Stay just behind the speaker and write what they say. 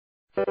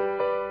Okay,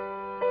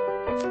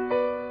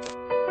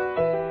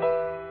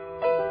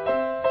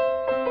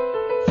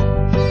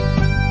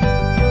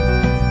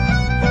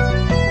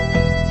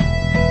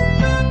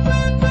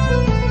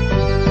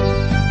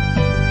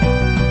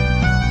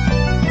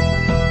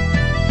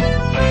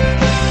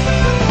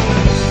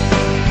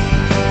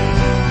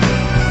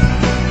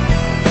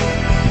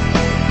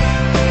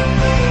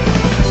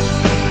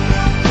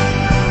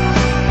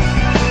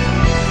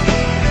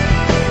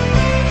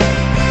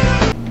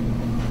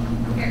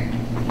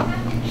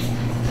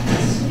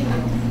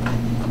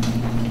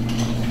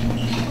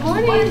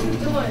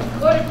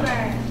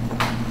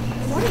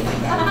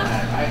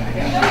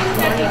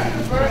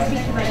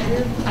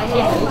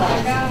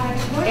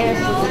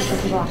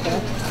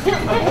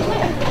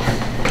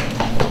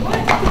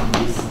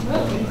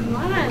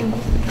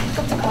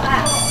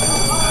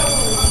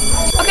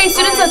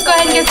 students, let's go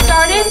ahead and get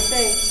started.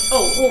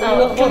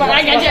 Oh, come on,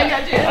 I got you.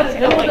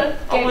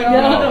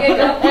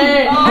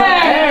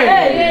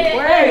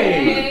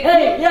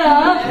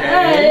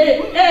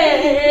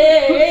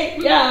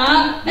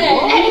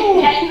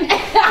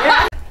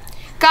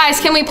 Guys,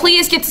 can we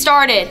please get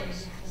started?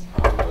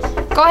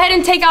 Go ahead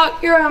and take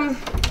out your,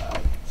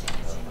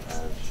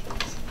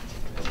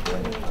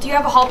 do you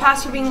have a hall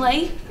pass for being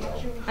late?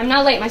 I'm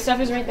not late, my stuff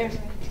is right there.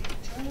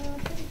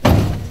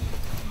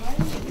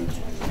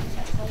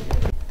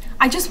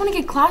 I just want to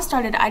get class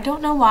started. I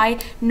don't know why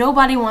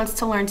nobody wants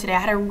to learn today. I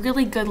had a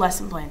really good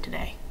lesson plan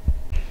today.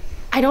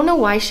 I don't know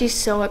why she's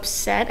so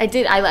upset.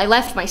 I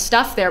left my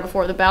stuff there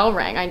before the bell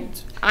rang.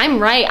 I'm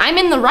right. I'm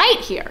in the right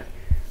here.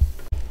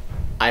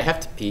 I have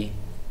to pee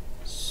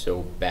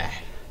so bad.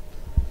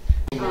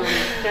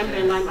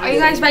 Are you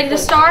guys ready to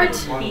start?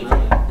 What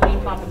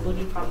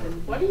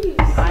are you?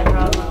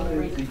 Eyebrows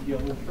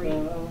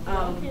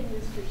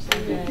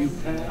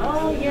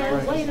oh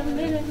yeah, wait a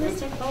minute,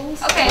 Mr.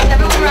 Holmes. Okay, is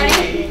everyone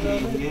ready?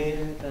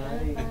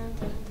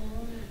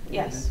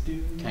 Yes.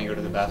 Can I go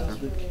to the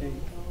bathroom?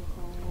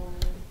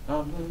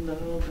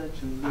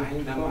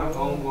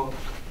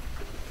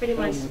 Pretty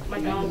much, my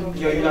dog.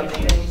 Yo, you got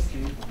things?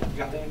 You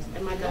got things?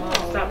 And my dog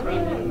stopped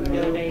breathing the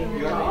other day.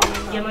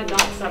 Yeah, my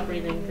dog stopped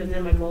breathing because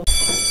then my mom.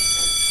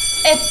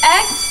 If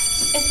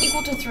x is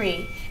equal to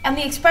 3 and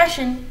the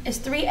expression is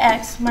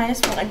 3x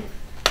minus 1.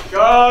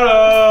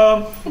 Got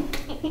him!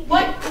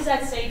 What does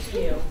that say to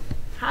you?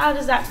 How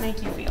does that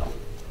make you feel?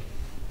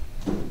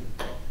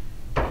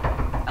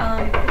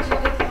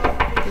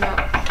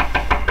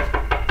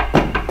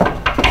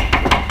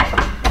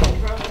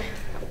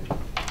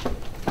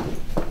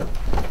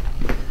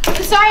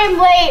 Sorry I'm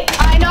late.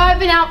 I know I've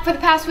been out for the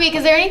past week.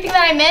 Is there anything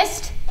that I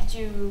missed? Did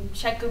you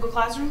check Google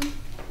Classroom?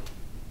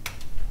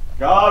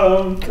 Got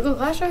him! Google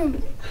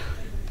Classroom.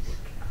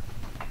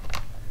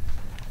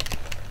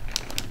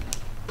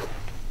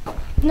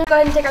 No. Go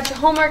ahead and take out your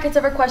homework. It's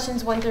over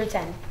questions 1 through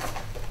 10.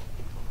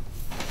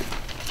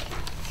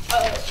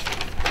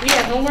 We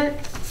have homework?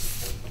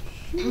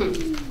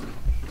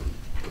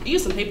 You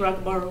got some paper I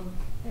could borrow?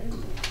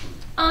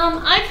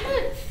 I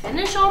couldn't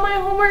finish all my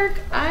homework.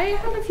 I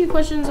had a few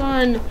questions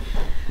on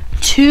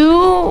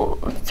 2,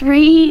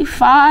 3,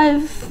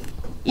 5.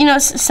 You know,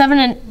 7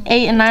 and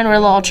 8 and 9 were a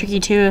little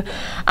tricky too.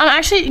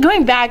 Actually,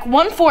 going back,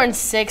 1, 4, and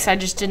 6, I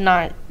just did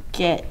not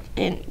get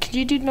in. Could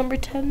you do number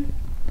 10?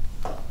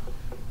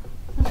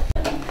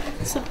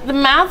 So the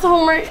math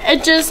homework, I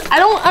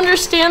don't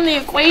understand the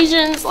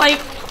equations.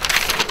 Like,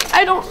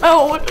 I don't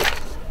know what.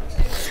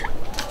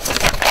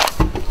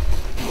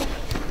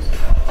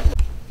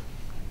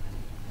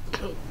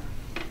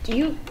 Do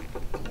you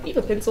have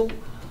a pencil?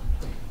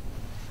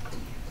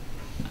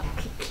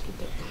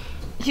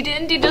 You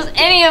didn't teach us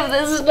any of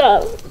this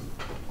stuff.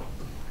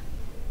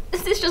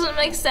 This doesn't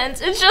make sense.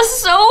 It's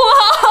just so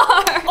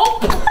hard. Oh.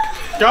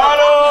 Got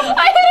him!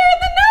 I hit her in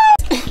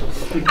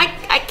the nose.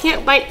 I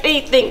can't find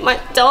anything. My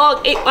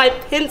dog ate my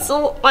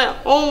pencil, my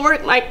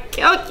homework, my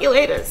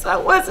calculator, so I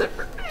wasn't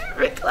prepared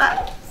for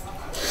class.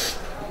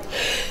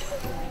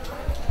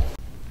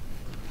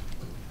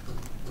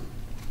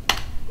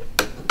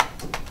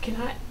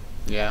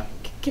 Yeah.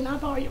 Can I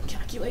borrow your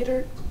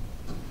calculator?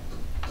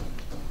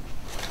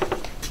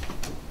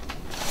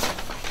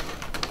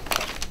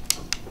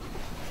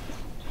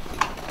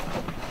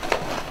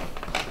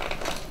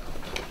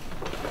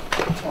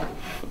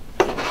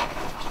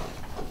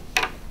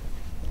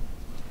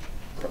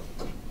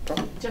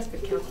 Just the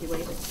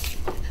calculator.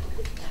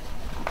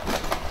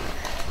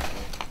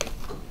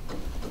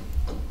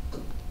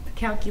 The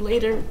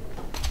calculator,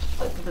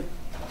 the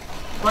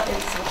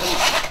buttons,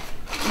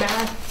 the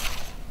math.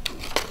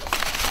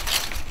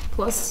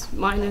 Plus,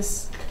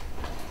 minus,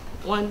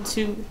 1,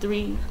 2,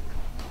 3,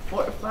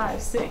 4,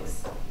 5,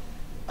 6.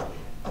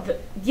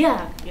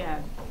 Yeah.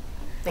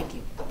 Thank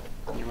you.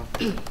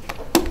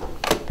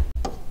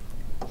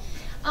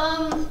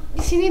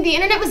 See, the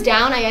internet was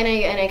down and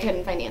I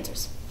couldn't find the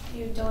answers.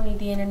 You don't need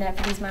the internet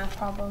for these math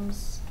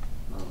problems.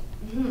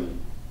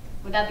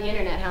 Without the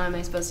internet, how am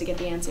I supposed to get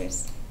the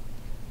answers?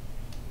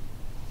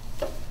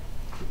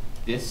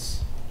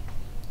 This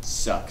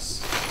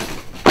sucks.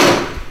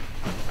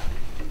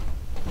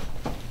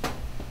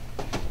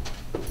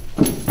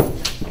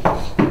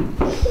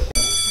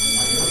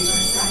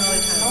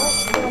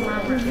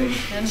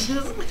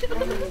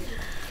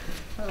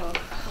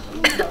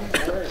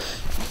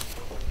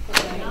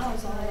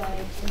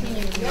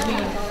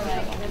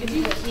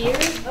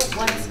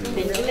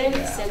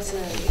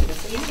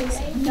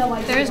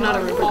 There is not a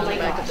rubric on the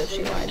back of this.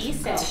 She lied.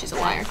 She's a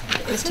liar.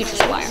 This teacher's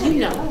a liar.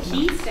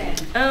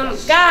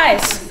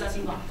 Guys.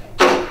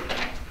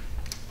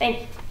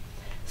 Thank you.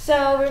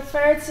 So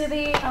refer to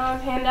the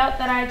handout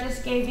that I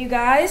just gave you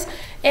guys.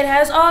 It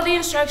has all the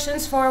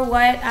instructions for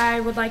what I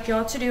would like you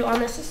all to do on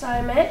this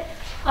assignment.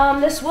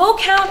 This will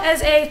count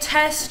as a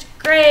test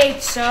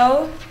grade,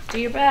 so do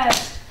your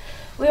best.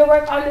 We will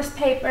work on this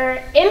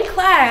paper in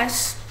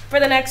class for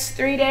the next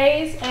 3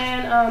 days,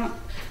 and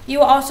you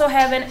will also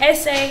have an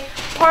essay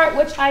part,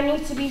 which I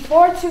need to be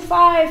 4 to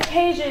 5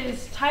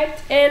 pages,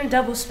 typed and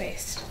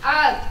double-spaced.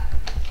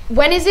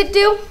 When is it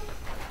due?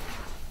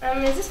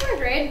 Is this my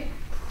grade?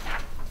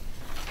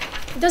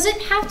 Does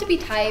it have to be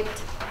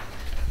typed?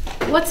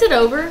 What's it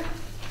over?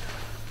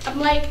 I'm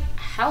like,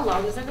 how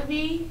long is it gonna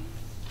be?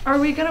 Are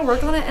we gonna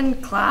work on it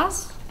in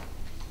class?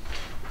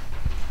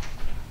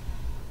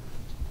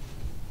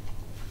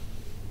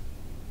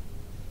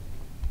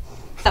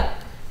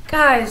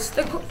 Guys,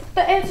 the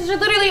answers are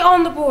literally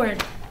on the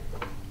board.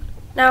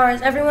 Now,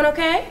 is everyone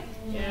okay?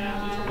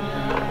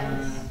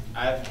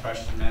 I have a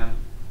question, ma'am.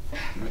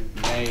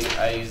 May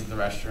I use the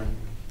restroom?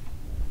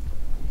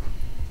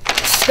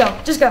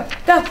 Just go.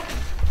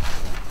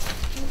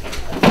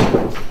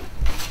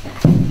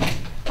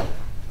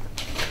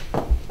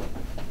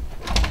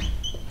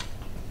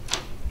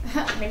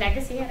 I mean, I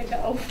guess he had to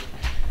go.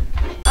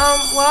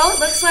 Well, it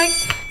looks like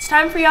it's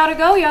time for y'all to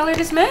go. Y'all are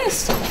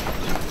dismissed.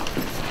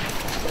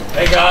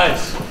 Hey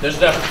guys, there's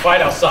an epic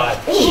fight outside.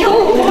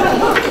 Oh!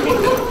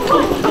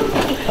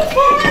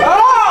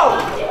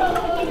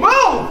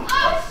 Move!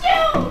 Oh,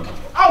 shoot!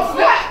 Oh,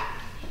 snap!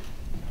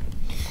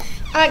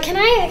 Can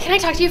I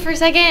talk to you for a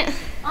second?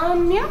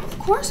 Yeah, of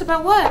course.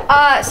 About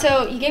what?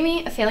 So you gave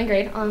me a failing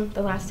grade on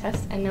the last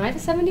test, and now I have a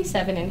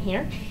 77 in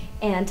here,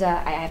 and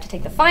I have to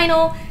take the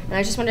final, and I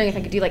was just wondering if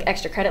I could do like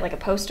extra credit, like a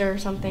poster or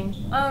something.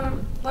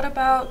 What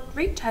about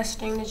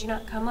retesting? Did you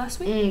not come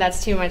last week?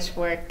 That's too much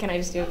work. Can I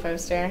just do a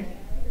poster?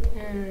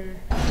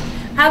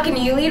 How can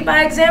you lead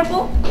by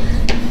example?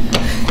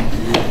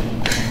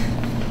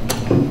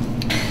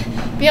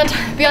 Be on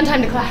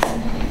time to class.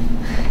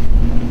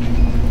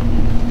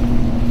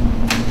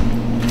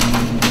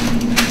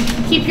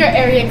 Keep your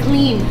area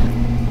clean.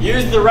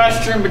 Use the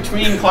restroom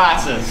between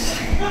classes.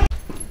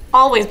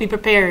 Always be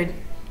prepared.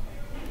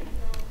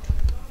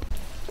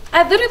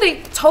 I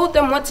literally told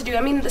them what to do.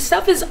 I mean, the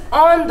stuff is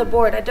on the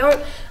board. I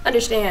don't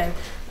understand.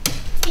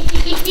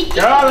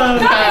 Got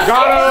him!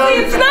 Seriously,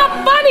 it's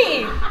not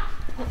funny!